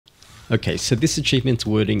Okay, so this achievement's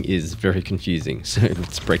wording is very confusing, so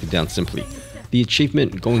let's break it down simply. The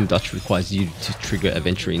achievement Going Dutch requires you to trigger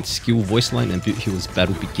Aventurine's skill voice line and Boothill's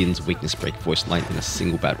battle begins weakness break voice line in a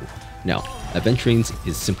single battle. Now, Aventurine's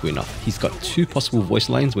is simple enough. He's got two possible voice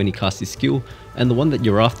lines when he casts his skill, and the one that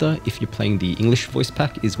you're after, if you're playing the English voice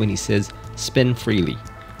pack, is when he says, spend freely.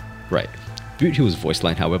 Right. Boothill's voice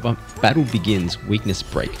line, however, battle begins weakness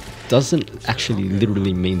break, doesn't actually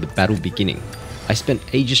literally mean the battle beginning. I spent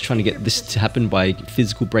ages trying to get this to happen by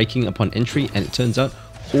physical breaking upon entry, and it turns out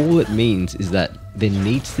all it means is that there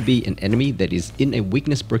needs to be an enemy that is in a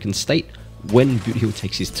weakness broken state when Boothill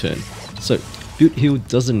takes his turn. So Boothill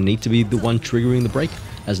doesn't need to be the one triggering the break.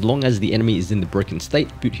 As long as the enemy is in the broken state,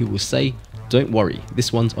 Boothill will say, don't worry,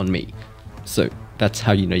 this one's on me. So that's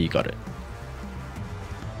how you know you got it.